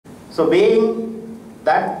So being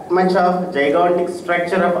that much of gigantic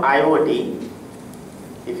structure of IoT,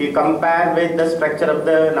 if you compare with the structure of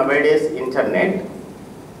the nowadays internet,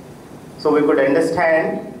 so we could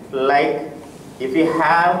understand, like if you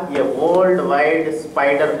have a worldwide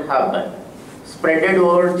spider hub spread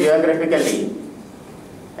over geographically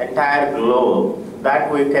entire globe,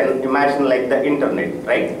 that we can imagine like the internet,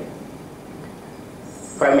 right?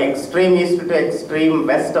 From extreme east to extreme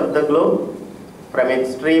west of the globe, from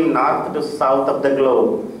extreme north to south of the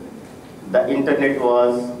globe, the internet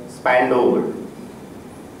was spanned over.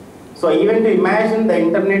 So even to imagine the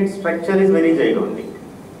internet structure is very gigantic.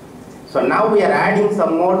 So now we are adding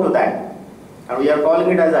some more to that, and we are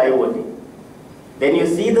calling it as IoT. Then you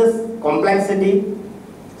see this complexity,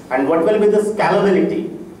 and what will be the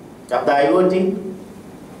scalability of the IoT?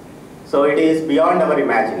 So it is beyond our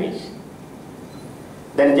imagination.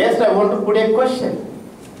 Then just I want to put a question.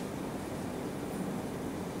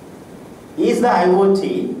 Is the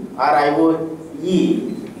IoT or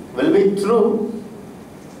IoE will be true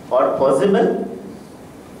or possible?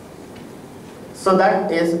 So that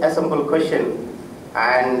is a simple question,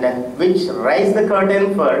 and which raise the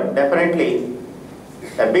curtain for definitely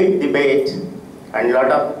a big debate and lot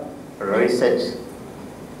of research.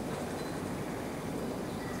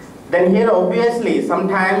 Then here obviously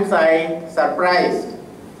sometimes I surprised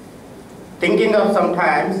thinking of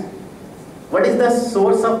sometimes what is the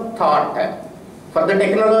source of thought for the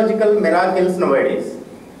technological miracles nowadays,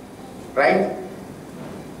 right?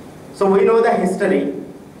 So we know the history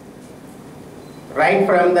right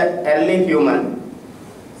from the early human,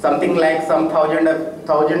 something like some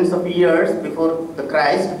thousands of years before the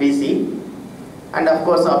Christ BC, and of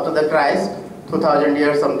course after the Christ 2000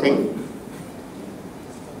 years something.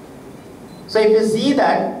 So if you see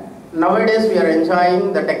that nowadays we are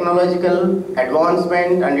enjoying the technological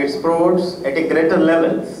advancement and its fruits at a greater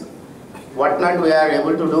levels. What not we are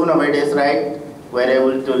able to do nowadays, right? We are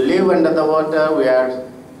able to live under the water, we are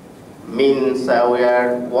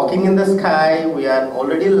walking in the sky, we are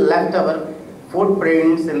already left our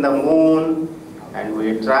footprints in the moon, and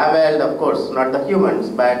we traveled, of course not the humans,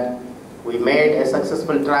 but we made a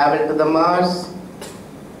successful travel to the Mars.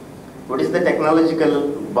 What is the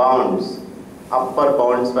technological bounds, upper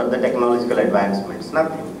bounds for the technological advancements?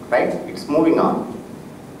 Nothing, right? It's moving on.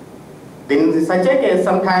 Then in such a case,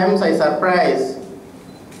 sometimes I surprise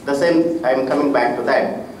the same, I am coming back to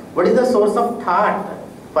that. What is the source of thought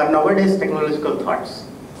for nowadays technological thoughts?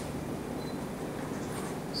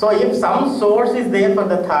 So if some source is there for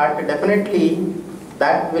the thought, definitely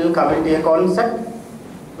that will come into a concept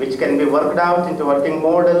which can be worked out into working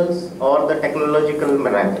models or the technological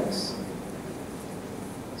miracles.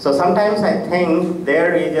 So sometimes I think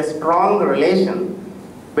there is a strong relation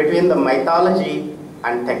between the mythology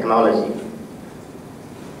and technology.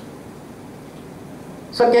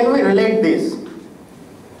 So can we relate this?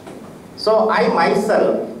 So I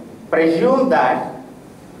myself presume that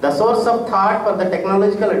the source of thought for the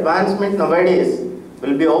technological advancement nowadays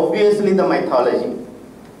will be obviously the mythology.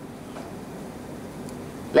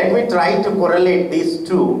 Let me try to correlate these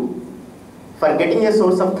two for getting a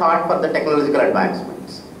source of thought for the technological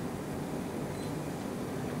advancements.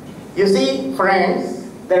 You see, friends,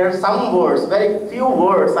 there are some words, very few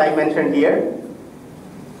words I mentioned here.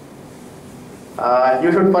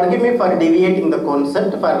 You should forgive me for deviating the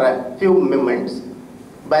concept for a few moments,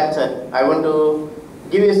 but I want to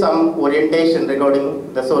give you some orientation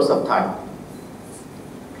regarding the source of thought.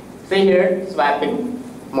 See here, swapping,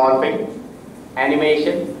 morphing,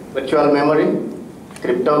 animation, virtual memory,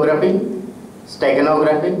 cryptography,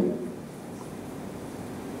 steganography,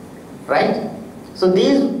 right? So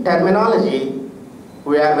these terminology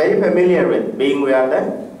we are very familiar with, being we are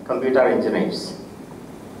the computer engineers.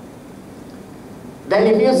 Then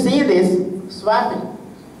if you see this swapping,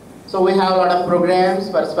 so we have a lot of programs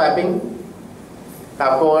for swapping.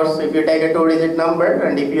 Of course, if you take a 2-digit number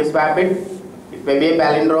and if you swap it, it may be a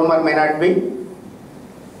palindrome or may not be.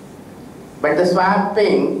 But the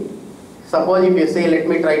swapping, suppose if you say, let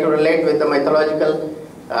me try to relate with the mythological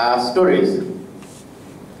stories.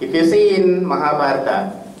 If you see in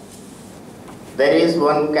Mahabharata, there is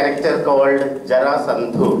one character called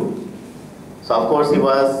Jarasandhu. So of course he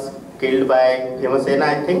was killed by Bhimasena,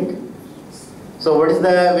 I think. So what is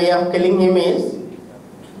the way of killing him is,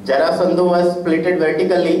 Jarasandhu was splitted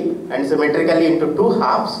vertically and symmetrically into two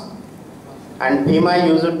halves, and Bhima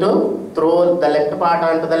used to throw the left part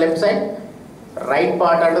onto the left side, right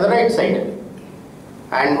part onto the right side.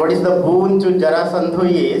 And what is the boon to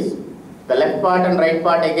Jarasandhu is, the left part and right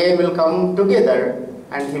part again will come together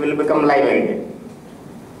and he will become live again.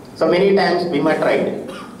 So many times Bhima tried.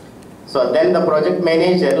 So then the project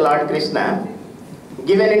manager, Lord Krishna,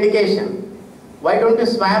 give an indication. Why don't you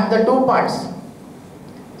swap the two parts?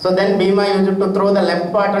 So then Bhima used to throw the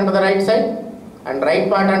left part onto the right side and right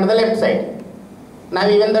part onto the left side. Now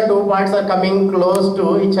even the two parts are coming close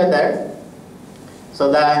to each other.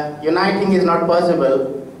 So the uniting is not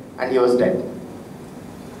possible and he was dead.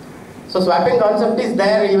 So swapping concept is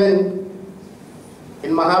there even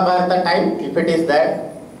in Mahabharata time, if it is there.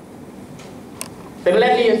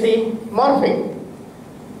 Similarly, you see morphing.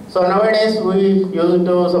 So nowadays we use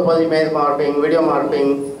to suppose image morphing, video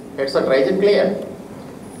morphing, etc. Is it clear?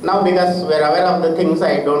 Now because we are aware of the things,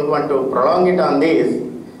 I don't want to prolong it on this.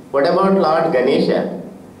 What about Lord Ganesha?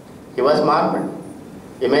 He was morphed.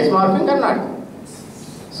 Image morphing or not?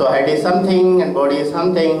 So head is something and body is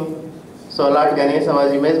something. So Lord Ganesha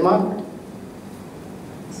was image morphed.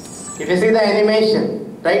 If you see the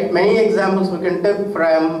animation, right, many examples we can take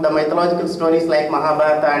from the mythological stories like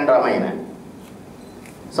Mahabharata and Ramayana.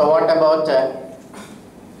 So what about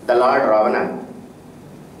the Lord Ravana?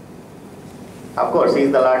 Of course, he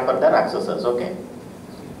is the Lord for the Rakshasas, okay.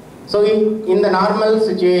 So in the normal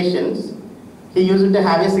situations, he used to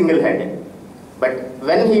have a single head. But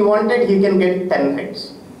when he wanted, he can get 10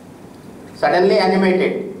 heads. Suddenly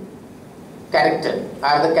animated character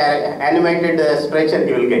or the animated structure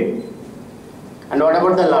he will get. And what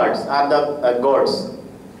about the lords or the gods?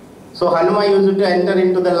 So Hanuma used to enter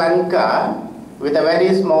into the Lanka with a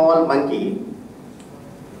very small monkey.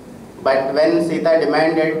 But when Sita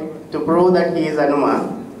demanded to prove that he is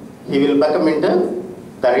Hanuma, he will become into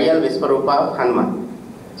the real Visvarupa of Hanuman.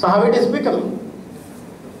 So how it is becoming?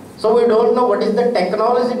 So we don't know what is the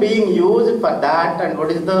technology being used for that and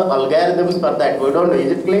what is the algorithms for that. We don't know.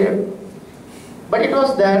 Is it clear? But it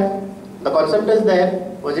was there. The concept is there.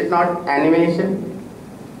 Was it not animation?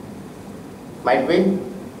 Might be.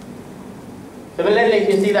 Similarly,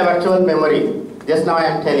 if you see the virtual memory, just now I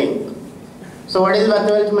am telling. So what is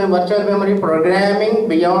virtual memory? Programming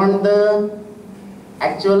beyond the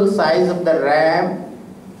actual size of the RAM.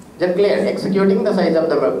 Just clear. Executing the size of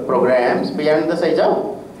the programs beyond the size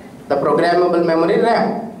of the programmable memory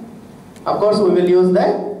RAM. Of course, we will use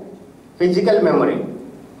the physical memory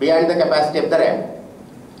beyond the capacity of the RAM.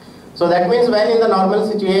 So that means when in the normal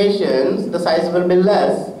situations, the size will be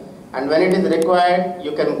less, and when it is required,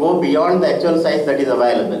 you can go beyond the actual size that is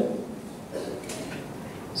available.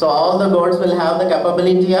 So all the gods will have the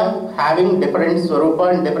capability of having different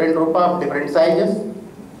swarupa and different rupa of different sizes.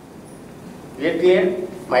 Is it clear?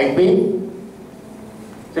 Might be.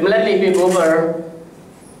 Similarly, if you go over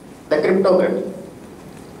the cryptography.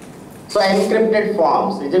 So encrypted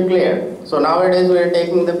forms, is it clear? So nowadays we are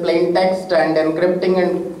taking the plain text and encrypting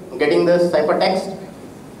and getting the ciphertext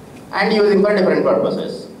and using for different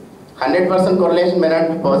purposes. 100% correlation may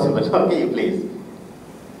not be possible. Okay, please.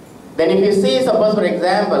 Then if you see, suppose for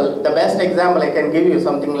example, the best example I can give you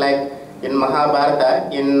something like in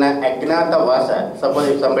Mahabharata, in Ajnatavasa. Suppose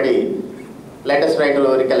if somebody, let us try to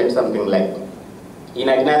recollect something like, in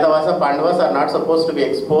Ajnatavasa, Pandavas are not supposed to be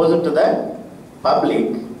exposed to the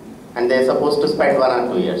public and they are supposed to spend 1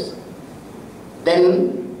 or 2 years.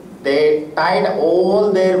 Then they tied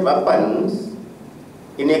all their weapons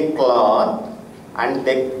in a cloth and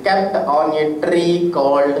they kept on a tree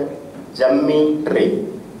called Jammi tree.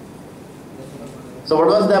 So what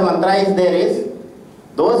was the mantra is there is,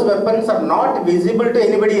 those weapons are not visible to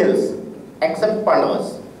anybody else except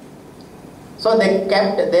Pandavas. So they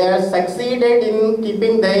have succeeded in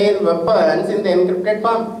keeping their weapons in the encrypted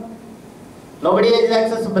form. Nobody is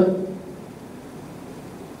accessible.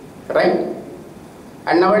 Right?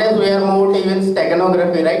 And nowadays we are moved to even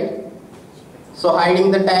steganography, right? So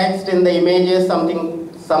hiding the text in the images,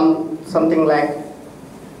 something like,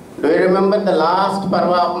 do you remember the last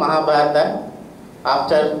parva of Mahabharata?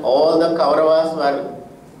 After all the Kauravas were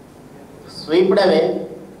swept away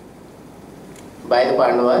by the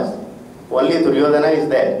Pandavas, only Duryodhana is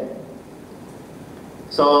there.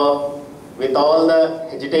 So with all the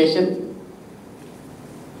agitation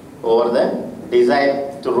over the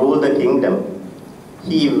desire to rule the kingdom,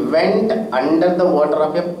 he went under the water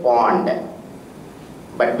of a pond.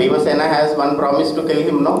 But Bhimasena has one promise to kill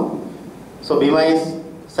him, no? So Bhima is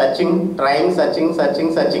searching, trying, searching.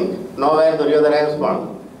 Nowhere Duryodhana is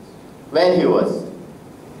found. Where he was?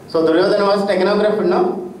 So Duryodhana was steganographed,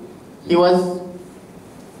 no? He was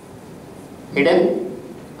hidden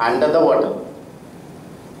under the water.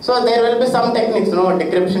 So there will be some techniques, no?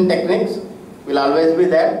 Decryption techniques will always be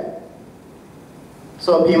there.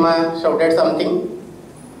 So Bhima shouted something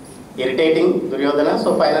irritating Duryodhana,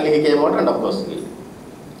 so finally he came out and of course killed.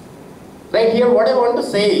 Right here what I want to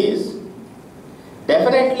say is,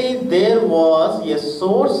 definitely there was a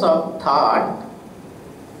source of thought,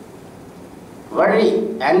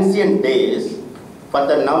 very ancient days, for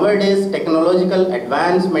the nowadays technological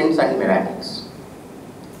advancements and miracles.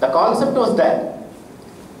 The concept was there.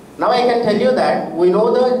 Now I can tell you that we know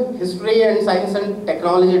the history and science and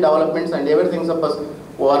technology developments and everything supposed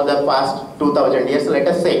over the past 2000 years, let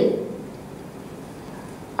us say.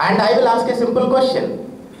 And I will ask a simple question.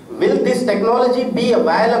 Will this technology be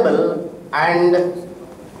available and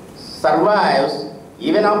survives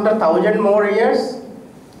even after 1000 more years?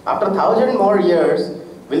 After 1000 more years,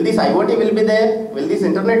 will this IoT will be there? Will this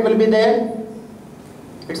internet will be there?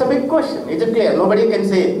 It's a big question. Is it clear? Nobody can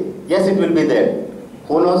say, yes, it will be there.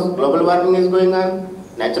 Who knows? Global warming is going on.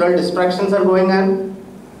 Natural destructions are going on.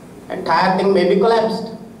 Entire thing may be collapsed.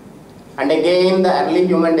 And again, the early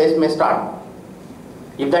human days may start.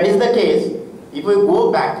 If that is the case, if we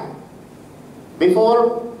go back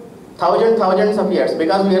before thousands of years,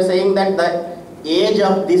 because we are saying that the age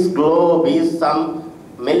of this globe is some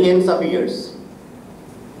millions of years,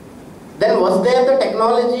 then was there the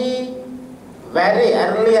technology very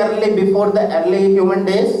early before the early human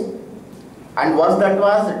days, and was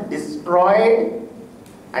destroyed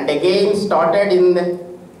and again started in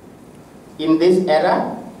this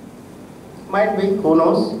era? Might be, who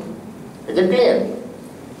knows? Is it clear?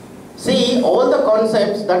 See, all the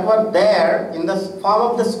concepts that were there in the form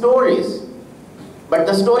of the stories, but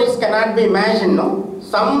the stories cannot be imagined, no?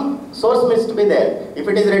 Some source must be there. If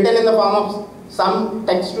it is written in the form of some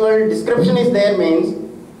textual description is there, means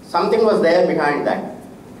something was there behind that.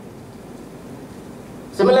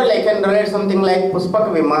 Similarly, I can relate something like Pushpak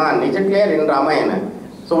Viman. Is it clear in Ramayana?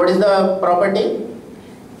 So what is the property?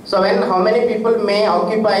 So when how many people may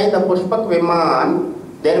occupy the Pushpak Viman,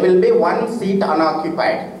 there will be one seat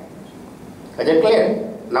unoccupied. Is it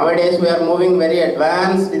clear? Nowadays we are moving very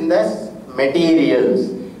advanced in this materials,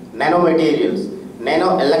 nanomaterials,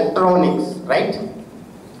 nanoelectronics, right?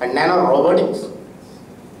 And nanorobotics.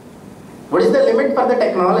 What is the limit for the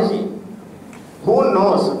technology? Who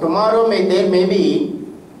knows? Tomorrow there may be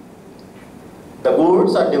the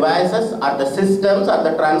goods or devices or the systems or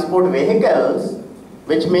the transport vehicles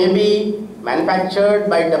which may be manufactured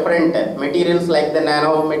by different materials like the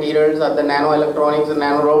nanomaterials or the nanoelectronics and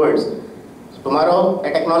nanorobots. So tomorrow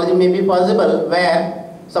a technology may be possible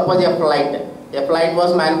where, suppose a flight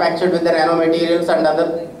was manufactured with the nanomaterials and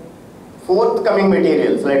other forthcoming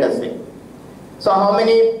materials, let us say. So how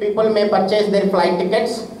many people may purchase their flight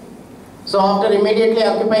tickets? So after immediately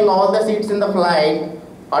occupying all the seats in the flight,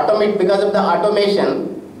 because of the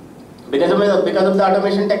automation, because of the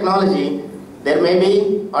automation technology, there may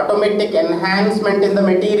be automatic enhancement in the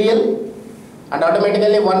material, and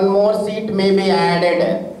automatically one more seat may be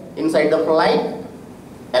added inside the flight,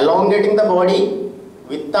 elongating the body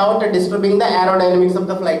without disturbing the aerodynamics of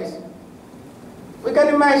the flights. We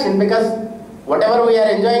can imagine, because whatever we are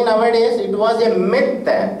enjoying nowadays, it was a myth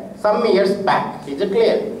some years back. Is it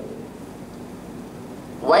clear?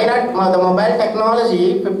 Why not the mobile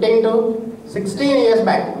technology 15 to 16 years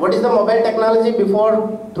back? What is the mobile technology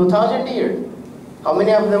before 2000 years? How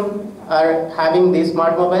many of them are having these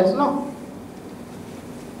smart mobiles? No.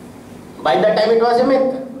 By that time it was a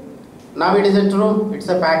myth. Now it is a true, it's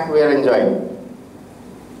a fact we are enjoying.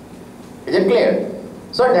 Is it clear?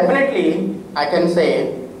 So definitely I can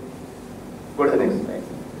say, go to the next slide.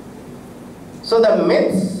 So the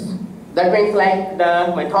myths, that means like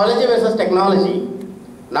the mythology versus technology.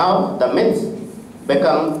 Now the myths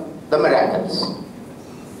become the miracles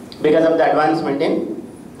because of the advancement in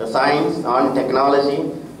the science and technology.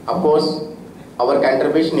 Of course, our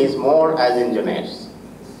contribution is more as engineers,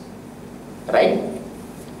 right?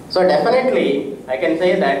 So definitely I can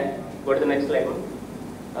say that, go to the next slide.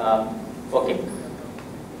 Okay.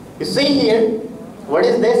 You see here, what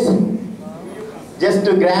is this? Just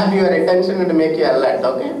to grab your attention and make you alert,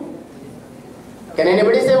 okay? Can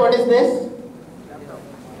anybody say what is this?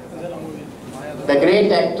 The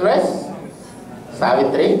great actress,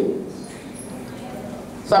 Savitri.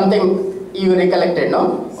 Something you recollected,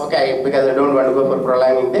 no? Okay, because I don't want to go for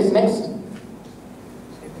prolonging this. Next.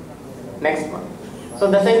 Next one. So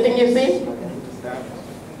the same thing you see?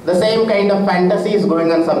 The same kind of fantasy is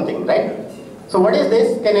going on something, right? So what is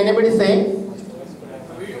this? Can anybody say?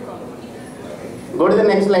 Go to the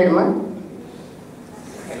next slide, ma.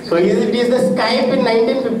 So it is the Skype in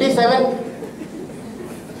 1957.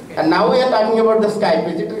 And now we are talking about the Skype.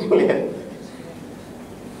 Is it clear?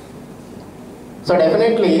 So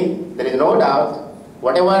definitely, there is no doubt,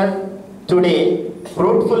 whatever today,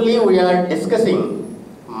 fruitfully we are discussing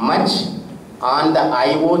much on the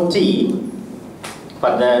IoT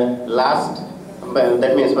for the last,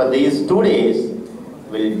 that means for these 2 days,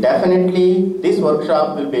 this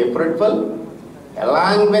workshop will be fruitful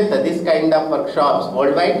along with this kind of workshops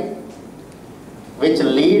worldwide, which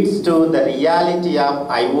leads to the reality of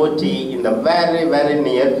IoT in the very, very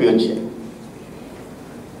near future.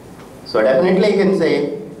 So definitely you can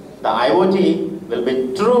say the IoT will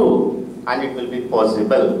be true and it will be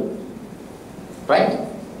possible, right?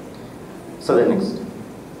 So the next.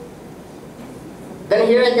 Then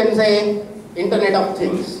here I can say Internet of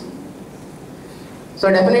Things. So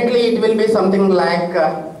definitely it will be something like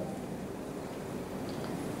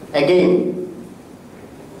again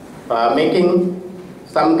making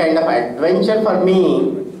some kind of adventure for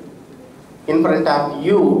me in front of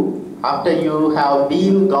you after you have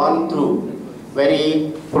gone through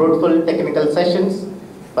very fruitful technical sessions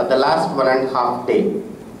for the last 1.5 days.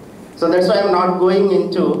 So that's why I'm not going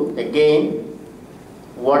into again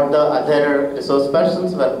what the other resource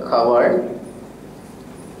persons were covered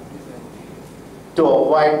to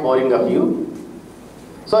avoid boring of you.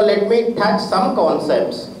 So let me touch some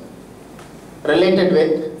concepts related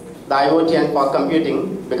with the IoT and fog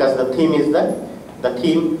computing, because the theme is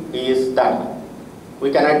that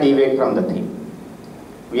we cannot deviate from the theme.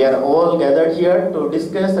 We are all gathered here to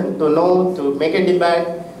discuss and to know, to make a debate,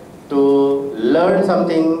 to learn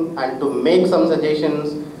something and to make some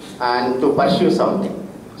suggestions and to pursue something.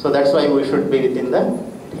 So that's why we should be within the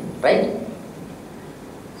theme, right?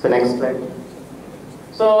 So next slide.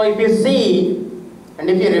 So if you see and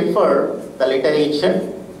if you refer the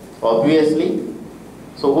literature, obviously,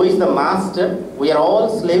 so who is the master? We are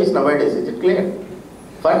all slaves nowadays, is it clear?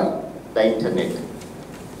 For the internet.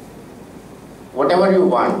 Whatever you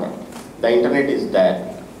want, the internet is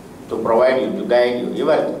there to provide you, to guide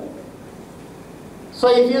you, everything. So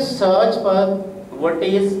if you search for what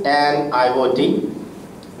is an IoT,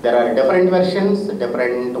 there are different versions,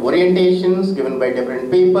 different orientations given by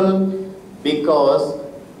different people, because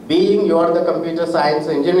being you are the computer science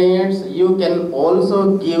engineers, you can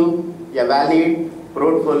also give a valid,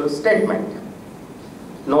 fruitful statement,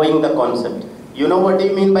 knowing the concept. You know what do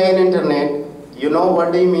you mean by an internet, you know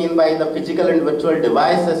what do you mean by the physical and virtual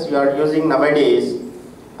devices you are using nowadays,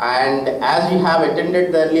 and as you have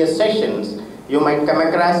attended the earlier sessions, you might come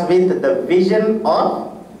across with the vision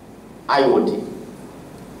of IoT,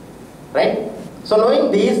 right? So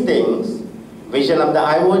knowing these things, vision of the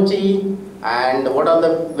IoT, and what are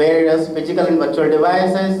the various physical and virtual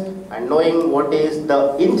devices, and knowing what is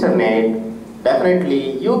the internet,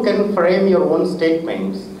 definitely you can frame your own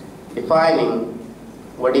statements defining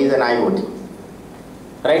what is an IoT,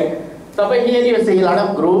 right? So over here you see a lot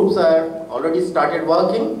of groups are already started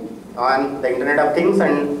working on the Internet of Things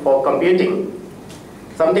and for computing.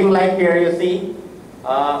 Something like here you see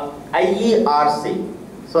IERC.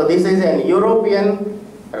 So this is an European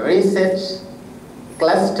research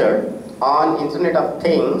cluster on Internet of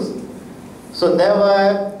Things. So they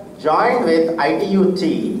were joined with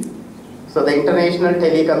ITUT, so the International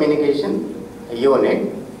Telecommunication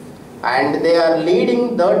Unit, and they are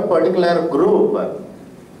leading that particular group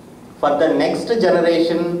for the next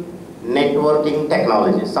generation networking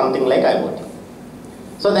technologies, something like IoT.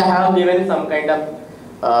 So they have given some kind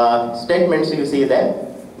of statements you see there,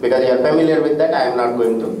 because you are familiar with that, I am not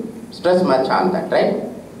going to stress much on that, right?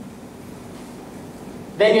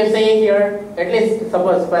 Then you say here, at least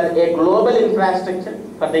suppose for a global infrastructure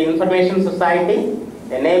for the information society,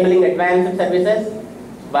 enabling advanced services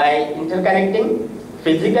by interconnecting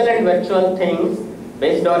physical and virtual things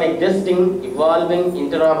based on existing, evolving,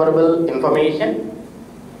 interoperable information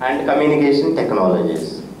and communication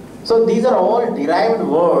technologies. So these are all derived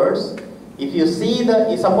words. If you see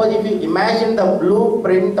suppose if you imagine the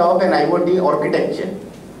blueprint of an IoT architecture,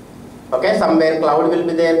 okay, somewhere cloud will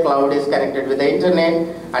be there, cloud is connected with the internet,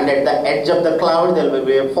 and at the edge of the cloud there will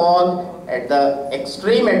be a fog, at the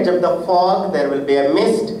extreme edge of the fog there will be a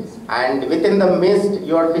mist, and within the mist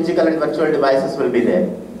your physical and virtual devices will be there.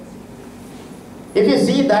 If you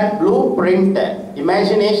see that blueprint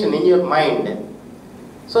imagination in your mind,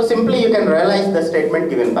 so simply you can realize the statement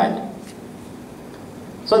given by them.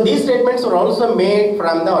 So these statements were also made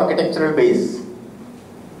from the architectural base,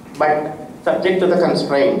 but subject to the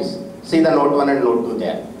constraints. See the note 1 and note 2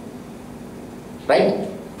 there, right?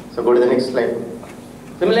 So go to the next slide.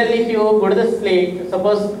 Similarly, if you go to the slide,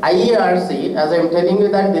 suppose IERC, as I am telling you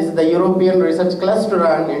that this is the European Research Cluster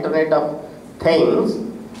on Internet of Things,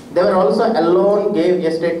 they were also alone gave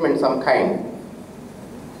a statement some kind.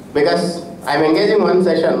 Because I am engaging one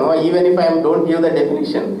session, no? Even if I don't give the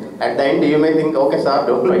definition, at the end you may think, okay sir,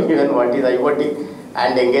 don't know even what is IoT,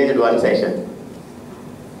 and engage in one session.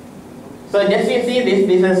 So just you see this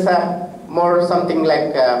is more something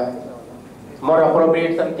like more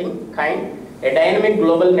appropriate something kind. A dynamic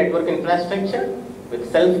global network infrastructure with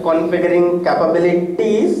self-configuring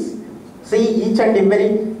capabilities. See each and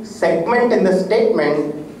every segment in the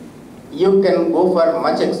statement, you can go for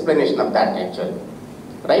much explanation of that actually.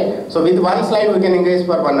 Right? So with one slide we can engage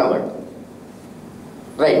for 1 hour.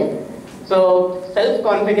 Right? So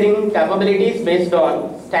self-configuring capabilities based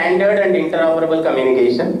on standard and interoperable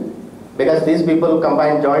communication. Because these people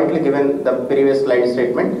combine jointly given the previous slide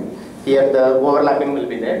statement. Here the overlapping will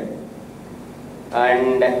be there.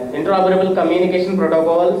 And interoperable communication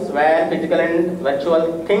protocols where physical and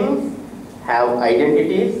virtual things have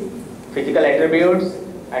identities, physical attributes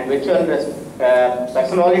and virtual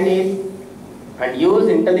personalities, and use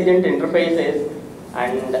intelligent interfaces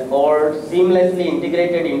and or seamlessly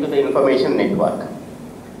integrated into the information network.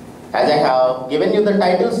 As I have given you the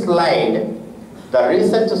title slide, the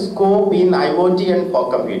research scope in IoT and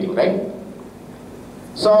fog computing, right?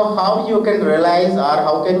 So how you can realize or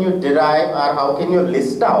how can you derive or how can you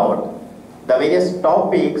list out the various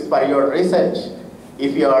topics for your research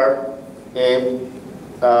if you are an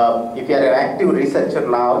active researcher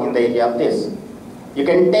now in the area of this. You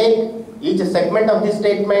can take each segment of this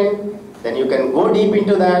statement, then you can go deep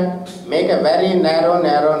into that, make a very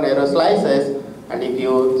narrow slices, and if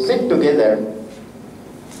you sit together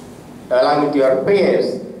along with your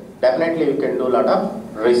peers, definitely you can do a lot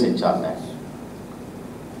of research on that.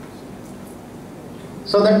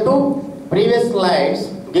 So the two previous slides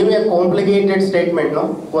give a complicated statement,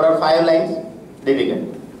 no? 4 or 5 lines,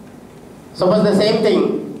 difficult. Suppose the same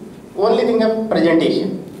thing, only think of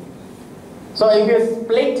presentation. So if you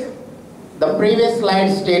split the previous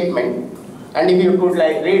slide statement, and if you could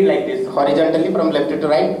read like this horizontally from left to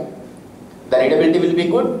right, the readability will be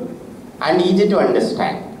good and easy to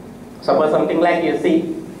understand. Suppose something like you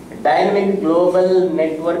see, dynamic global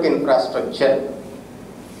network infrastructure.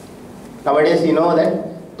 Nowadays you know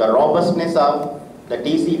that the robustness of the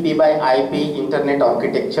TCP by IP internet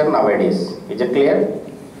architecture nowadays. Is it clear?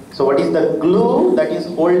 So what is the glue that is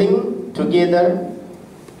holding together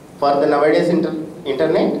for the nowadays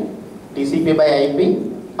internet? TCP by IP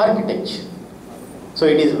architecture. So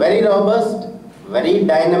it is very robust, very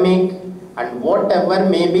dynamic, and whatever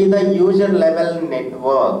may be the user level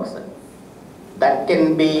networks that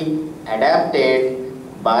can be adapted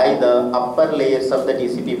by the upper layers of the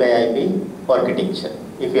TCP by IP architecture,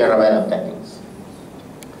 if you are aware of that things.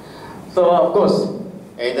 So of course,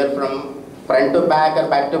 either from front to back or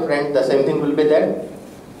back to front, the same thing will be there,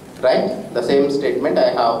 right? The same statement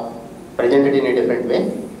I have presented in a different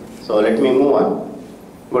way. So let me move on.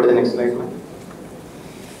 Go to the next slide, man.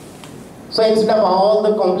 So instead of all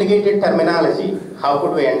the complicated terminology, how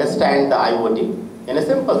could we understand the IoT? In a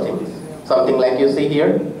simple thing. Something like you see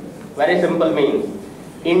here, very simple means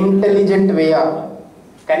intelligent way of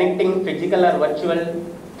connecting physical or virtual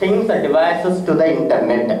things or devices to the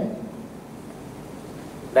internet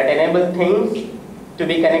that enable things to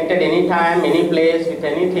be connected anytime, any place, with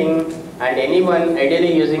anything and anyone,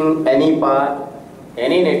 ideally using any path,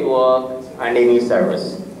 any network and any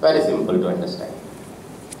service. Very simple to understand.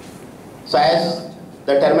 So as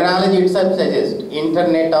the terminology itself suggests,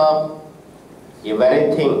 Internet of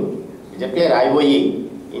Everything. Is it clear? IoE,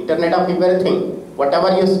 Internet of Everything.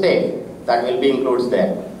 Whatever you state, that will be includes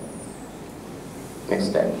there. Next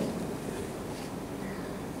step.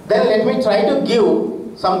 Then let me try to give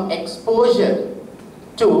some exposure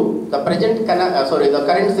to the the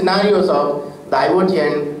current scenarios of the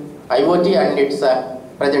IoT and its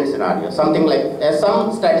present scenario. Something like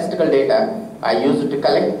some statistical data I used to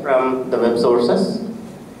collect from the web sources.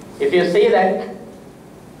 If you see that,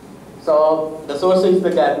 so the source is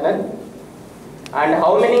the Gartner, and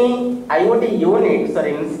how many IoT units are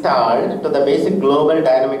installed to the basic global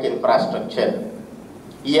dynamic infrastructure.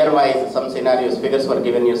 Year-wise, some scenarios, figures were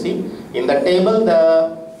given, you see. In the table,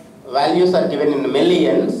 the values are given in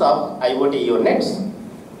millions of IoT units,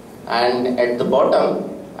 and at the bottom,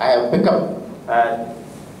 I have picked up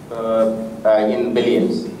in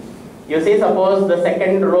billions. You see, suppose the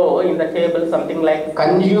second row in the table, something like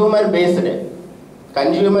consumer-based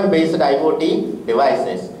IoT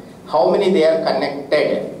devices. How many they are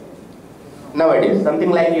connected nowadays?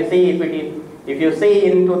 Something like you see, if you see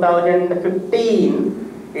in 2015,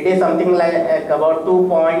 it is something like about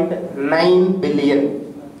 2.9 billion.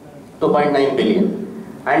 2.9 billion.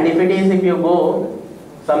 And if you go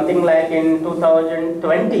something like in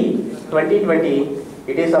 2020,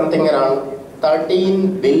 it is something around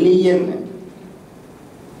 13 billion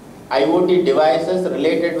IoT devices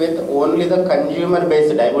related with only the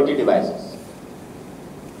consumer-based IoT devices.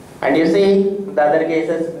 And you see the other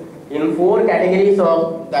cases, in 4 categories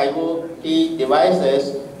of the IoT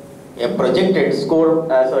devices, a projected score,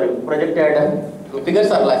 projected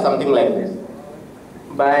figures are like something like this.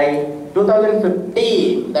 By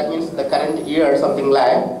 2015, that means the current year, something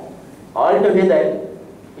like, altogether,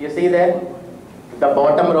 you see that the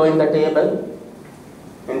bottom row in the table,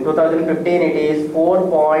 in 2015 it is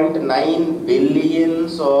 4.9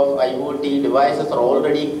 billions of IoT devices are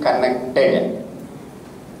already connected.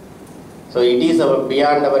 So it is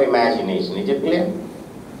beyond our imagination, is it clear?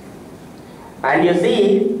 And you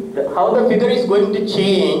see how the figure is going to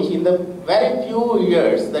change in the very few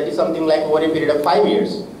years, that is something like over a period of 5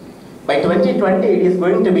 years. By 2020 it is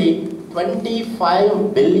going to be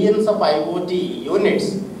 25 billions of IoT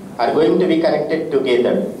units are going to be connected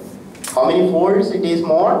together. How many folds it is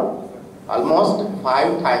more? Almost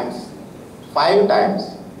 5 times. 5 times.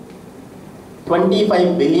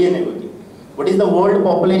 25 billion IoT. What is the world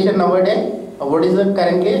population nowadays? What is it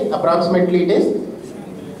currently? Approximately it is?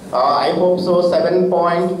 I hope so,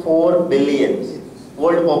 7.4 billions.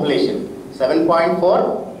 World population.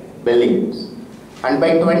 7.4 billions. And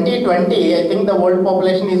by 2020, I think the world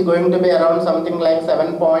population is going to be around something like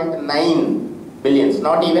 7.9 billions.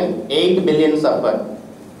 Not even 8 billions of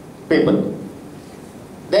people.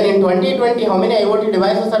 Then in 2020, how many IoT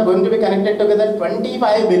devices are going to be connected together?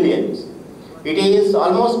 25 billions. It is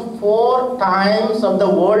almost 4 times of the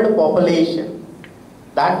world population.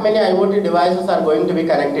 That many IoT devices are going to be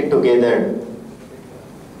connected together.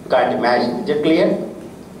 You can't imagine. Is it clear?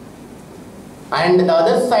 And the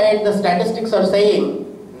other side, the statistics are saying,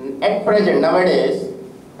 at present, nowadays,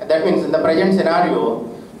 that means in the present scenario,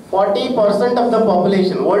 40% of the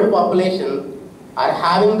population, world population, are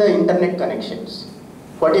having the internet connections.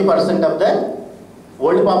 40% of the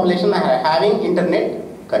world population are having internet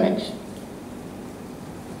connection.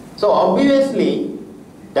 So obviously,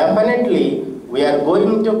 definitely, we are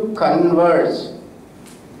going to converge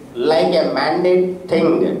like a mandate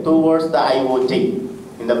thing towards the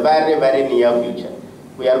IoT in the very, very near future.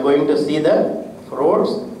 We are going to see the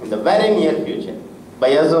fruits in the very near future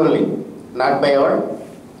by us only, not by our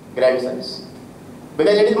grandsons.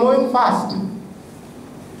 Because it is moving fast.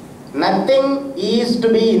 Nothing is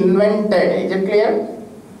to be invented. Is it clear?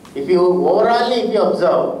 If you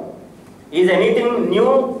observe, is anything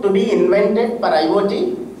new to be invented for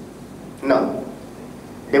IoT? No.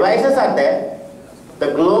 Devices are there.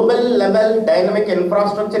 The global level dynamic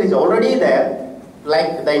infrastructure is already there,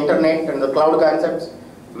 like the internet and the cloud concepts.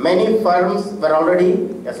 Many firms were already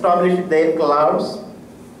established their clouds.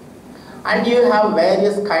 And you have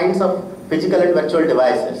various kinds of physical and virtual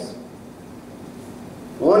devices.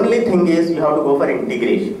 Only thing is you have to go for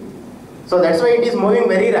integration. So that's why it is moving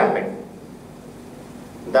very rapid.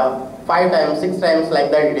 The 5 times, 6 times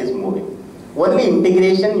like that it is moving. Only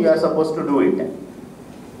integration you are supposed to do it.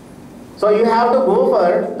 So you have to go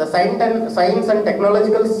for the science and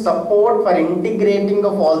technological support for integrating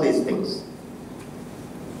of all these things.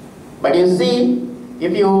 But you see,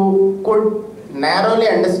 if you could narrowly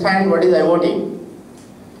understand what is IoT,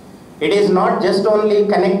 it is not just only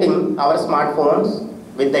connecting our smartphones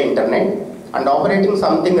with the internet and operating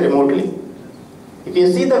something remotely. If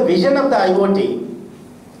you see the vision of the IoT,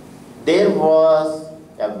 there was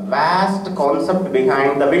a vast concept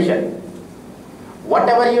behind the vision.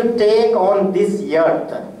 Whatever you take on this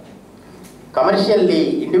earth,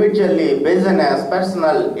 commercially, individually, business,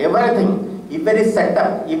 personal, everything, every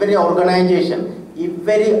setup, every organization,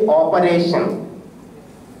 every operation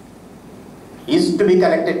is to be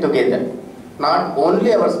connected together. Not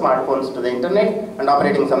only our smartphones to the internet and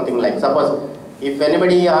operating something like, suppose if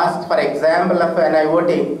anybody asks for example of an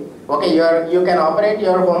IoT, okay, you can operate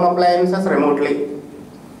your home appliances remotely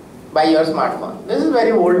by your smartphone. This is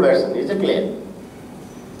very old version, is it clear?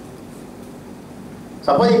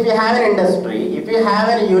 Suppose if you have an industry, if you have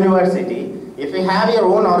a university, if you have your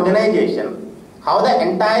own organization, how the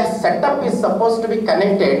entire setup is supposed to be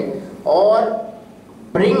connected or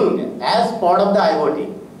bring as part of the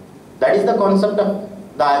IoT. That is the concept of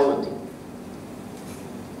the IoT.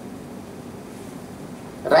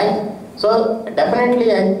 Right? So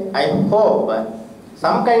definitely I hope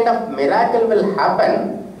some kind of miracle will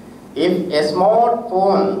happen if a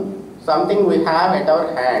smartphone, something we have at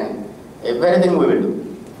our hand, everything we will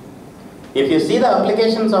do. If you see the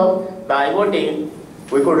applications of the IoT,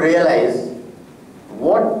 we could realize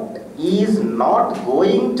what is not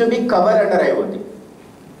going to be covered under IoT.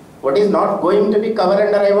 What is not going to be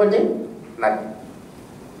covered under IoT? Nothing.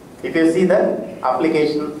 If you see the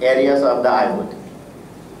application areas of the IoT.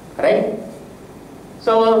 Right?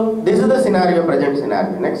 So this is the scenario, present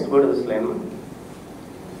scenario. Next, go to the slide.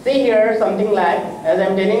 See here something like, as I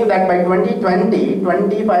am telling you that by 2020,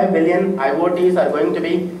 25 billion IoTs are going to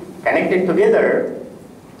be connected together.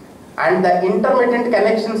 And the intermittent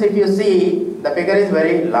connections, if you see, the figure is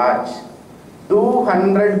very large.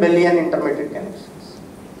 200 billion intermittent connections.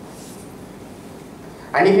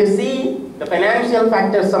 And if you see the financial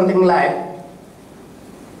factors, something like,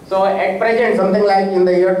 so at present, something like in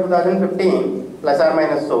the year 2015, plus or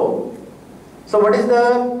minus so. So what is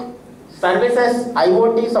the services,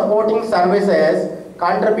 IoT supporting services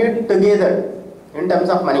contribute together in terms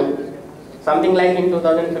of money? Something like in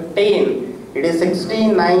 2015, it is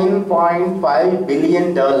 $69.5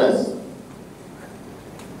 billion.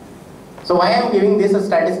 So why I am giving this a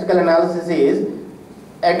statistical analysis is,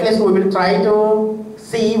 at least we will try to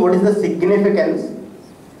see what is the significance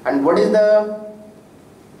and what is the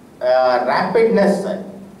rapidness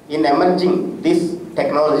in emerging this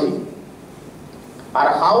technology, or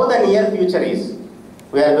how the near future is.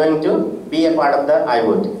 We are going to be a part of the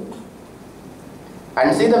IoT.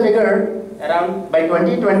 And see the figure around by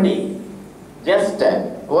 2020, just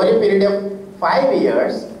over a period of 5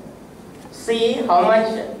 years, see how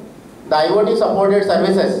much the IoT supported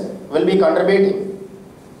services will be contributing.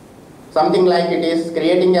 Something like it is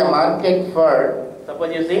creating a market for,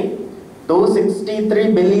 suppose you see,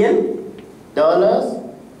 $263 billion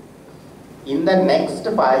in the next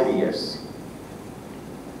 5 years.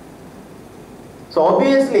 So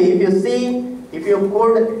obviously, if you see, if you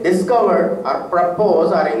could discover or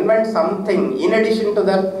propose or invent something in addition to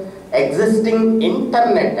the existing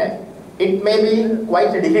internet, it may be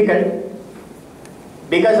quite difficult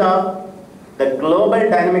because of the global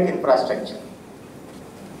dynamic infrastructure.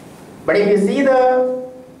 But if you see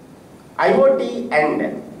the IoT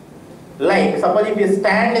end, like suppose if you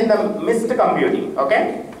stand in the mist computing,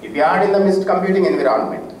 okay? If you are in the mist computing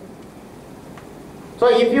environment. So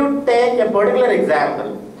if you take a particular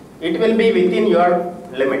example, it will be within your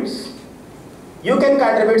limits. You can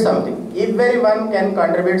contribute something. Everyone can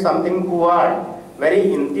contribute something who are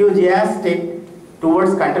very enthusiastic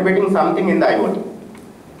towards contributing something in the IoT.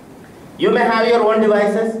 You may have your own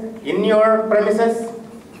devices in your premises,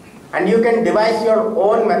 and you can devise your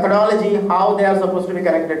own methodology how they are supposed to be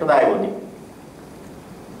connected to the IoT.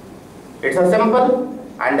 It's a simple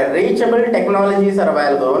and reachable technologies are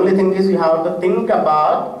available. The only thing is you have to think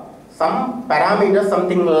about some parameters,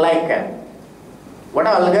 something like what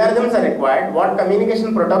algorithms are required, what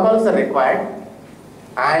communication protocols are required,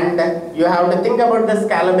 and you have to think about the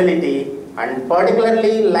scalability and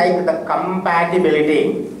particularly like the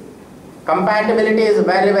compatibility. Compatibility is a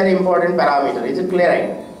very, very important parameter. Is it clear,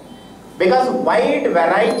 right? Because wide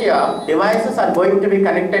variety of devices are going to be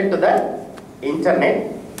connected to the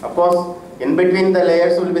internet. Of course, in between the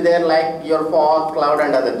layers will be there like your fog, cloud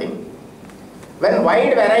and other thing. When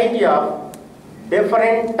wide variety of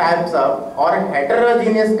different types of or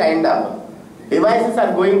heterogeneous kind of devices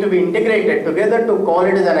are going to be integrated together to call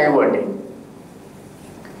it as an IoT,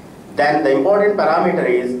 then the important parameter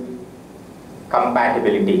is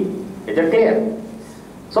compatibility. Is it clear?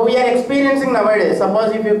 So we are experiencing nowadays,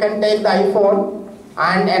 suppose if you can take the iPhone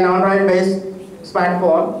and an Android based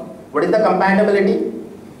smartphone, what is the compatibility?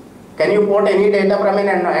 Can you port any data from an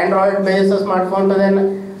Android based smartphone to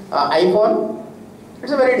an iPhone?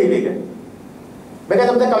 It's very difficult because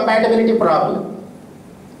of the compatibility problem.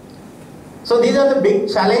 So these are the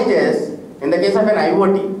big challenges in the case of an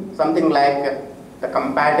IoT, something like the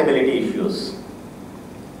compatibility issues.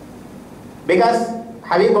 Because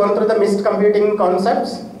have you gone through the mist computing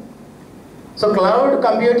concepts? So cloud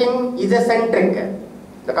computing is a centric.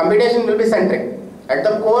 The computation will be centric at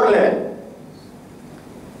the core level.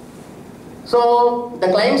 So the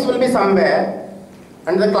clients will be somewhere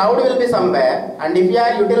and the cloud will be somewhere, and if you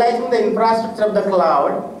are utilizing the infrastructure of the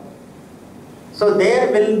cloud, so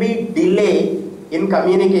there will be delay in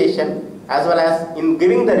communication as well as in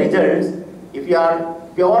giving the results if you are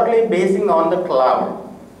purely basing on the cloud.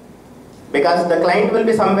 Because the client will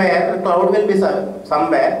be somewhere, the cloud will be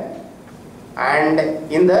somewhere, and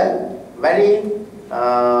in the very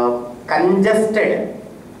congested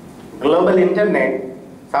global internet,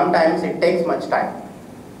 sometimes it takes much time.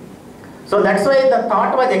 So that's why the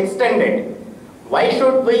thought was extended. Why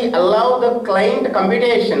should we allow the client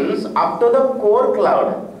computations up to the core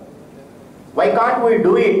cloud? Why can't we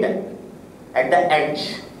do it at the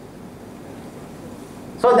edge?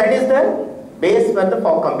 So that is the base for the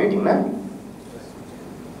fog computing.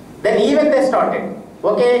 Then even they started,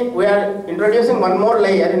 okay, we are introducing one more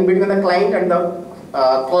layer in between the client and the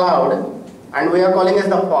cloud, and we are calling as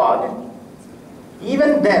the fog.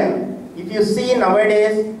 Even then, if you see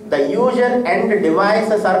nowadays, the user end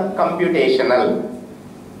devices are computational.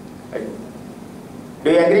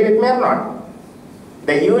 Do you agree with me or not?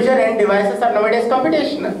 The user end devices are nowadays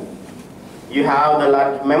computational. You have the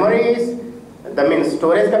large memories, the means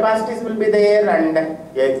storage capacities will be there, and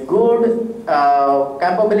a good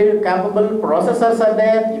capable processors are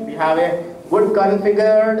there. If you have a good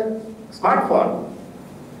configured smartphone,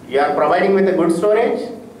 you are providing with a good storage,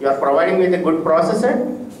 you are providing with a good processor,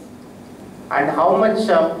 and how much,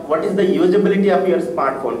 what is the usability of your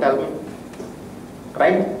smartphone, tell me,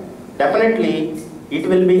 right? Definitely, it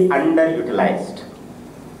will be underutilized.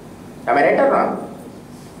 Am I right or wrong?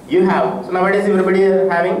 You have, so nowadays everybody is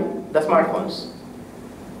having the smartphones.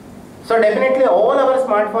 So definitely all our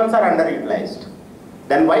smartphones are underutilized.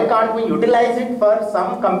 Then why can't we utilize it for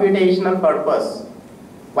some computational purpose?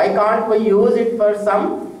 Why can't we use it for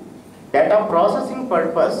some data processing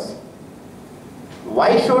purpose?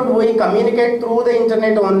 Why should we communicate through the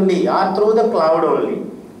internet only or through the cloud only?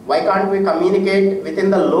 Why can't we communicate within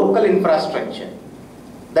the local infrastructure?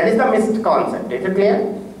 That is the missed concept. Is it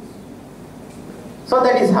clear? So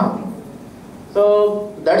that is how.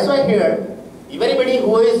 So that's why here, everybody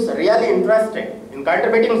who is really interested in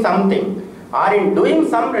contributing something or in doing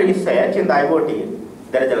some research in the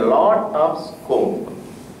IoT, there is a lot of scope.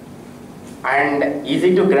 And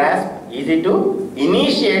easy to grasp, easy to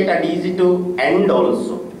initiate, and easy to end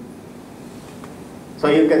also. So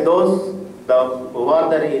you can, those who are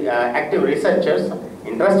the active researchers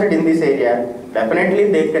interested in this area,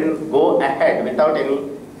 definitely they can go ahead without any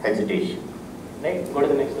hesitation. Right? Go to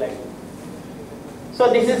the next slide.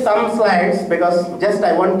 So this is some slides because just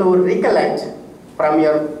I want to recollect from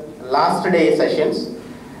your last day sessions.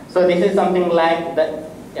 So this is something like the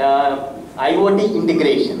IoT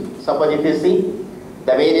integration. Suppose if you see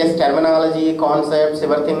the various terminology, concepts,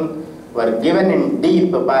 everything were given in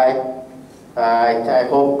deep by I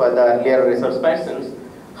hope the earlier resource persons,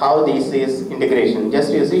 how this is integration.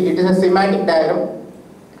 Just you see, it is a semantic diagram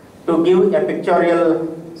to give a pictorial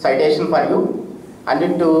citation for you,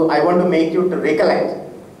 and I want to make you to recollect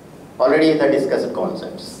already the discussed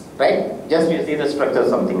concepts, right? Just you see the structure,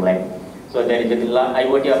 something like. So there is a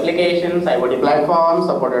IoT applications, IoT platforms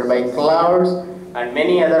supported by clouds, and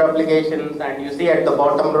many other applications, and you see at the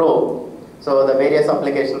bottom row, so the various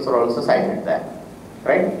applications are also cited there,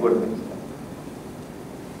 right? Good.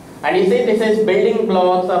 And you see this is building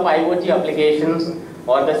blocks of IoT applications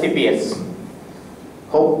or the CPS.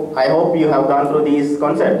 I hope you have gone through these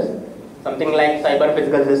concepts, something like cyber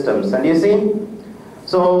physical systems. And you see,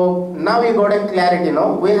 so now you got a clarity,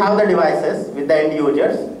 we have the devices with the end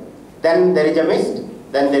users, then there is a mist,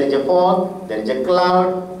 then there is a fog, there is a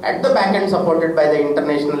cloud, at the back end supported by the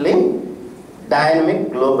internationally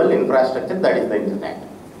dynamic global infrastructure, that is the internet.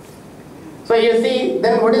 So you see,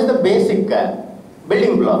 then what is the basic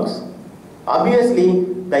building blocks? Obviously,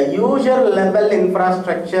 the user level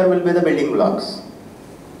infrastructure will be the building blocks.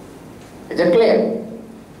 Is it clear?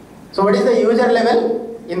 So what is the user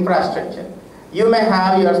level infrastructure? You may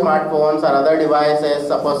have your smartphones or other devices,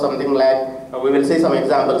 suppose something like, we will see some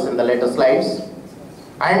examples in the later slides.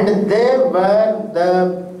 And they were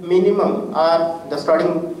the minimum or the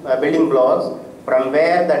starting building blocks from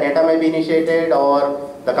where the data may be initiated or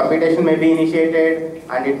the computation may be initiated,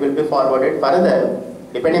 and it will be forwarded further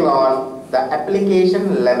depending on the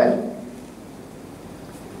application level.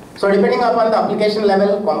 So depending upon the application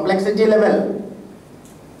level, complexity level,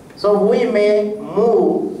 so we may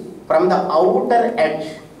move from the outer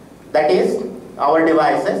edge, that is our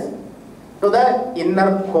devices, to the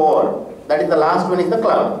inner core, that is the last one is the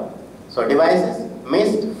cloud. So devices,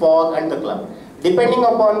 mist, fog, and the cloud. Depending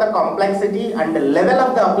upon the complexity and the level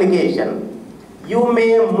of the application, you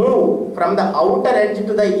may move from the outer edge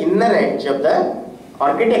to the inner edge of the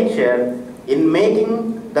architecture in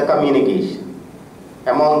making the communication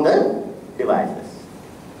among the devices,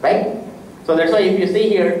 right? So that's why if you see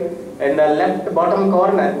here in the left bottom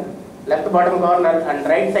corner and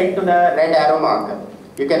right side to the red arrow mark,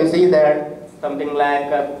 you can see there something like,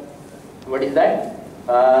 what is that?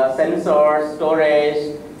 Sensors,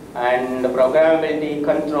 storage, and programmability,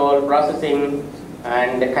 control, processing,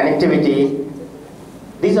 and connectivity.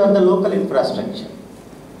 These are the local infrastructure,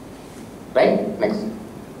 right? Next.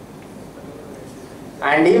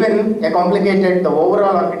 And even a complicated, the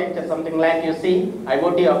overall architecture, something like you see,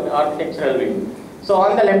 IoT architectural view. So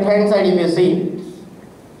on the left hand side, if you see,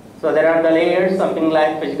 so there are the layers, something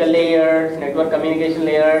like physical layers, network communication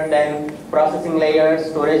layer, then processing layer,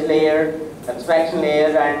 storage layer, abstraction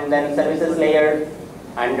layer, and then services layer.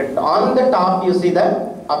 And on the top, you see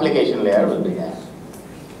the application layer will be there.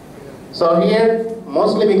 So here,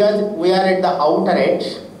 mostly because we are at the outer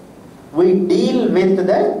edge, we deal with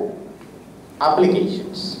the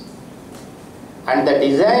applications. And the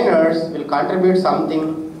designers will contribute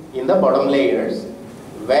something in the bottom layers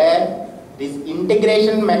where this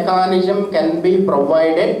integration mechanism can be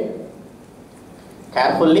provided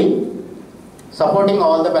carefully, supporting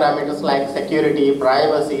all the parameters like security,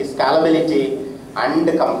 privacy, scalability, and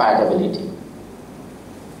compatibility.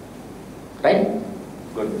 Right?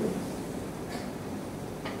 Good.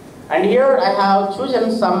 And here I have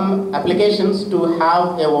chosen some applications to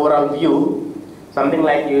have a overall view. Something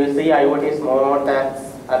like UCEV smart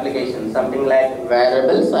applications, something like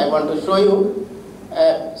wearables. I want to show you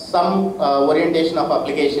some orientation of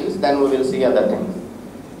applications, then we will see other things.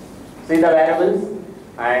 See the wearables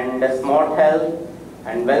and smart health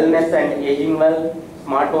and wellness and aging well,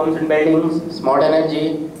 smart homes and buildings, smart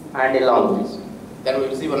energy, and a long list. Then we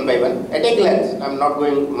will see one by one. At a glance, I am not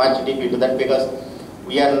going much deep into that because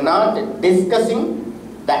we are not discussing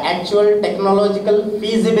the actual technological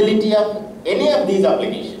feasibility of any of these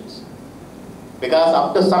applications. Because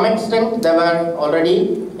up to some extent they were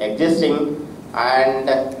already existing, and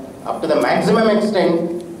up to the maximum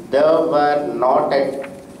extent they were not yet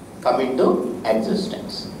come into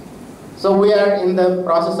existence. So we are in the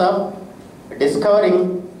process of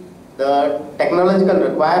discovering the technological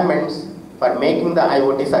requirements for making the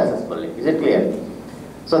IoT successfully. Is it clear?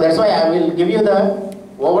 So that's why I will give you the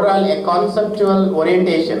overall a conceptual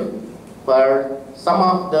orientation for some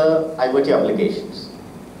of the IoT applications.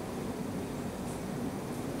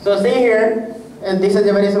 So see here, this is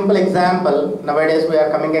a very simple example. Nowadays we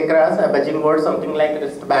are coming across a budging word, something like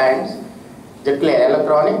wristbands. Is it clear?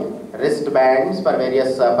 Electronic wristbands for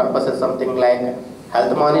various purposes, something like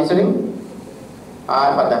health monitoring,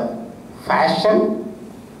 or for the fashion,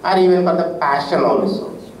 or even for the passion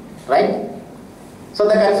also, right? So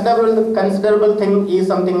the considerable thing is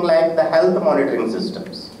something like the health monitoring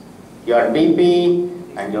systems. Your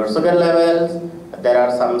BP and your sugar levels, there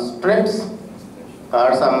are some strips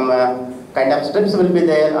or some kind of strips will be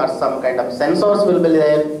there, or some kind of sensors will be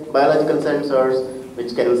there, biological sensors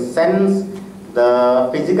which can sense the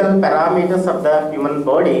physical parameters of the human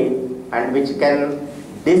body and which can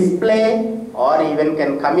display or even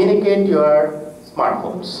can communicate your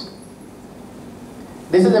smartphones.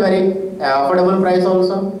 This is a very affordable price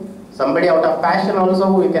also. Somebody out of passion also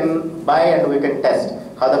we can buy and we can test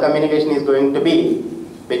how the communication is going to be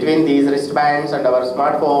between these wristbands and our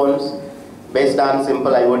smartphones based on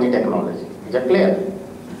simple IoT technology. Is that clear?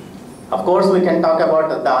 Of course we can talk about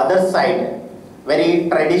the other side, very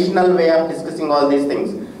traditional way of discussing all these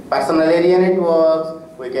things. Personal area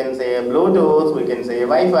networks, we can say Bluetooth, we can say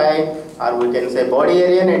Wi-Fi, or we can say body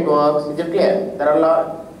area networks. Is it clear? There are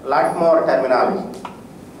a lot more terminology.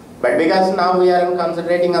 But because now we are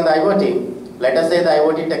concentrating on the IoT, let us say the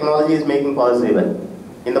IoT technology is making possible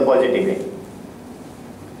in the positive way.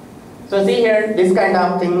 So see here, this kind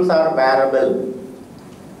of things are wearable.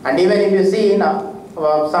 And even if you see now,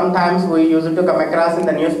 sometimes we used to come across in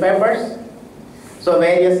the newspapers, so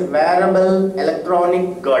various wearable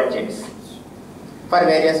electronic gadgets for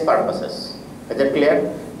various purposes. Is it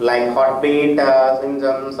clear? Like heartbeat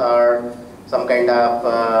systems or some kind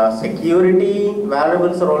of security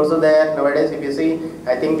wearables are also there nowadays. If you see,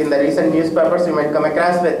 I think in the recent newspapers you might come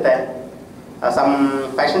across with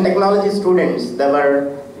some fashion technology students. They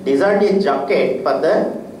were designed a jacket for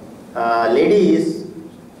the ladies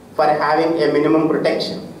for having a minimum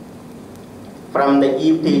protection from the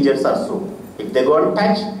Eve teachers or so. If they go and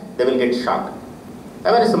touch, they will get shocked.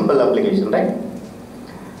 A very simple application, right?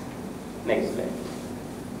 Next slide.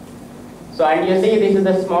 So, and you see this is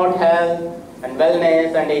the smart health and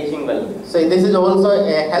wellness and aging well. So this is also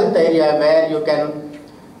a health area where you can,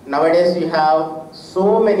 nowadays you have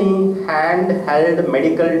so many handheld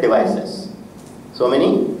medical devices. So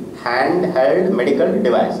many handheld medical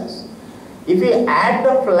devices. If you add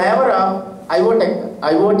the flavor of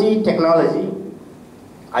IoT technology,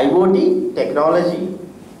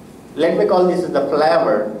 let me call this the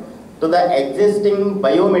flavor to the existing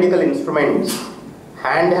biomedical instruments,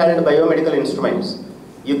 handheld biomedical instruments.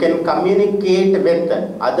 You can communicate with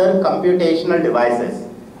other computational devices,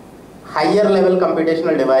 higher level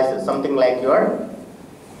computational devices, something like your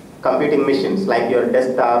computing machines, like your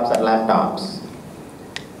desktops or laptops.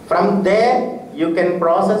 From there, you can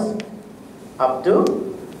process up to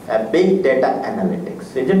a big data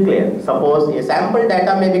analytics. Is it clear? Suppose a sample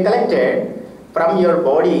data may be collected from your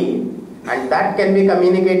body and that can be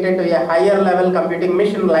communicated to a higher level computing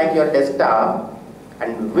machine like your desktop,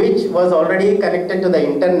 and which was already connected to the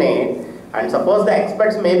internet, and suppose the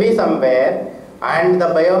experts may be somewhere and the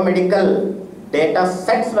biomedical data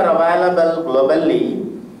sets were available globally,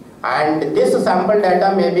 and this sample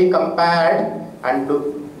data may be compared and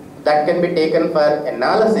that can be taken for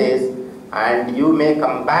analysis, and you may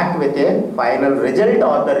come back with a final result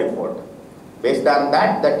or the report. Based on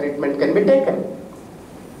that, the treatment can be taken.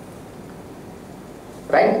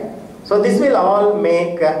 Right? So this will all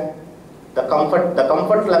make the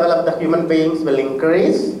comfort level of the human beings will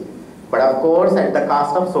increase, but of course at the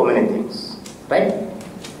cost of so many things, right?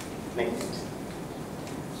 Next.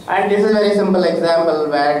 And this is a very simple example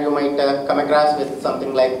where you might come across with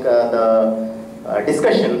something like the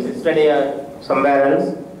discussions yesterday somewhere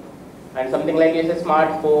else, and something like this,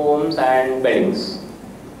 smartphones and weddings.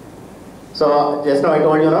 So just now I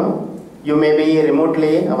told you, you may be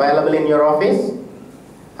remotely available in your office,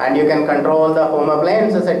 and you can control the home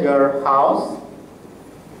appliances at your house.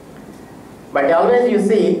 But always you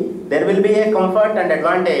see, there will be a comfort and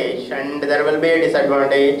advantage, and there will be a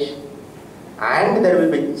disadvantage, and there will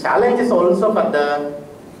be challenges also for the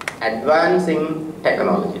advancing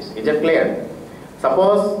technologies. Is it clear?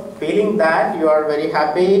 Suppose feeling that you are very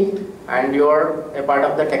happy and you are a part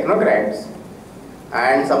of the technocrats,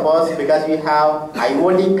 and suppose because you have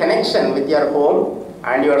IoT connection with your home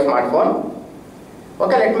and your smartphone,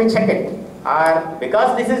 okay, let me check it, or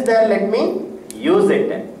because this is there, let me use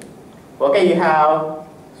it. Okay, you have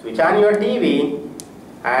switch on your TV,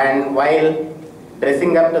 and while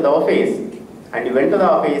dressing up to the office, and you went to the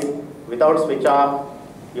office without switch off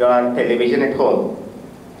your television at home.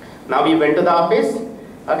 Now you went to the office,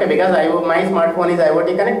 okay, because my smartphone is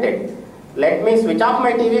IoT connected. Let me switch off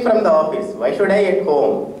my TV from the office. Why should I at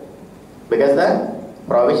home? Because the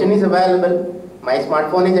provision is available. My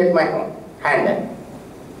smartphone is at my home, hand.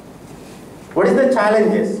 What is the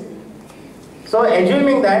challenges? So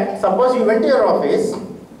assuming that, suppose you went to your office,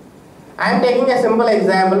 I am taking a simple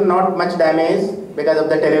example, not much damage because of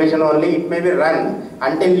the television only, it may be run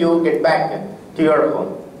until you get back to your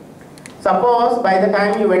home. Suppose by the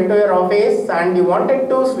time you went to your office and you wanted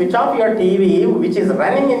to switch off your TV which is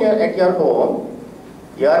running at your home,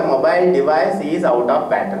 your mobile device is out of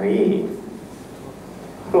battery.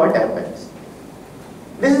 What happens?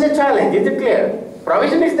 This is a challenge, is it clear?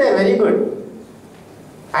 Provision is there, very good.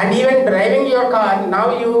 And even driving your car,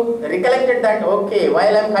 now you recollected that, okay,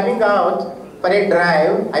 while I am coming out for a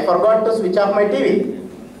drive, I forgot to switch off my TV.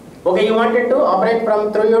 Okay, you wanted to operate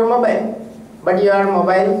through your mobile, but your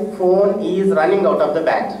mobile phone is running out of the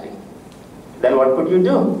battery. Then what could you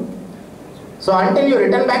do? So until you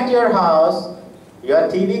return back to your house, your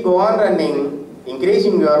TV go on running,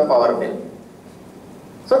 increasing your power bill.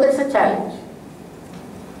 So that's a challenge.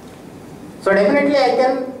 So definitely I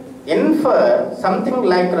can infer something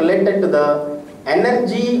like related to the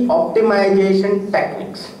energy optimization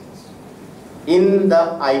techniques in the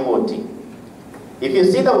IoT. If you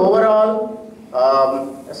see the overall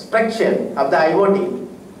structure of the IoT,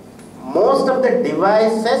 most of the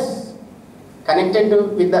devices connected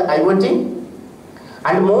with the IoT,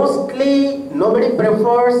 and mostly nobody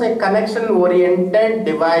prefers a connection oriented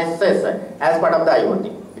devices as part of the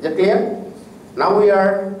IoT. Is it clear? Now we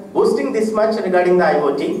are boosting this much regarding the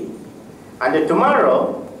IoT, and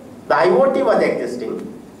tomorrow the IoT was existing,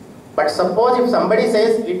 but suppose if somebody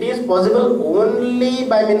says it is possible only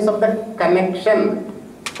by means of the connection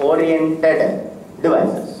oriented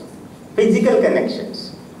devices, physical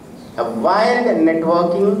connections, a wired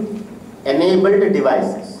networking enabled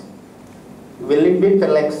devices, will it be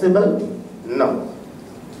flexible? No.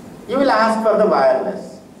 You will ask for the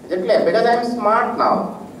wireless. Is it clear? Because I am smart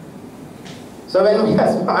now. So when we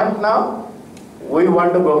are smart now, we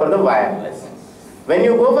want to go for the wireless. When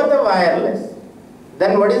you go for the wireless,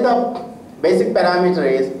 then what is the basic parameter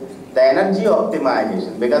is the energy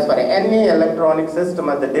optimization, because for any electronic system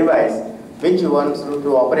or the device which you want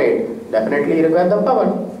to operate, definitely you require the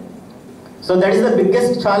power. So that is the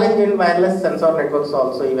biggest challenge in wireless sensor networks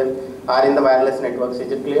also, even are in the wireless networks.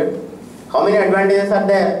 Is it clear? How many advantages are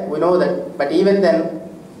there? We know that, but even then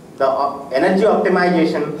the energy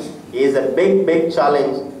optimization is a big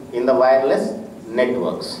challenge in the wireless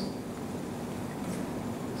networks.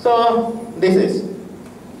 So this is.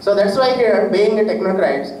 So that's why here, being a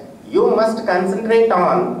technocrat, you must concentrate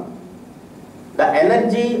on the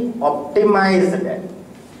energy optimized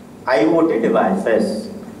IoT devices.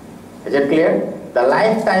 Is it clear? The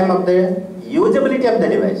lifetime of the usability of the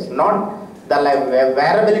device, not the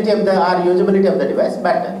wearability of the or usability of the device,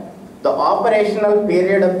 but the operational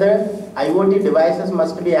period of the IoT devices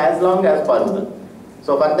must be as long as possible.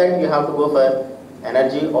 So for that you have to go for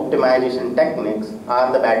energy optimization techniques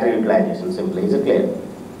or the battery utilization simply. Is it clear?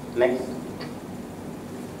 Next.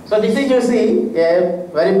 So this is, you see, a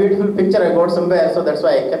very beautiful picture I got somewhere, so that's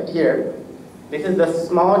why I kept here. This is the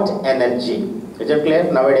smart energy. Is it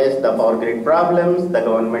clear? Nowadays the power grid problems, the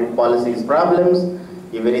government policies problems,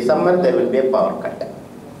 every summer there will be a power cut.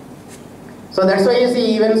 So that's why you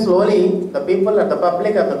see even slowly the people or the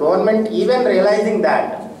public or the government even realizing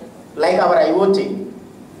that, like our IoT,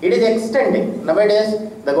 it is extending. Nowadays,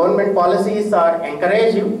 the government policies are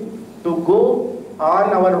encouraging to go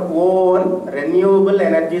on our own renewable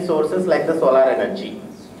energy sources like the solar energy.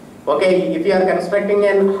 Okay, if you are constructing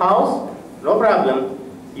a house, no problem.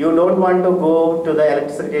 You don't want to go to the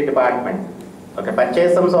electricity department. Okay,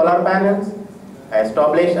 purchase some solar panels,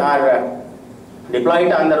 establish or deploy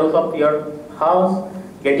it on the roof of your house,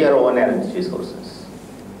 get your own energy sources.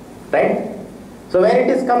 Right? So where it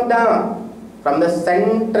is come down? From the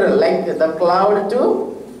center, like the cloud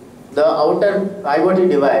to the outer IoT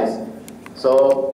device. So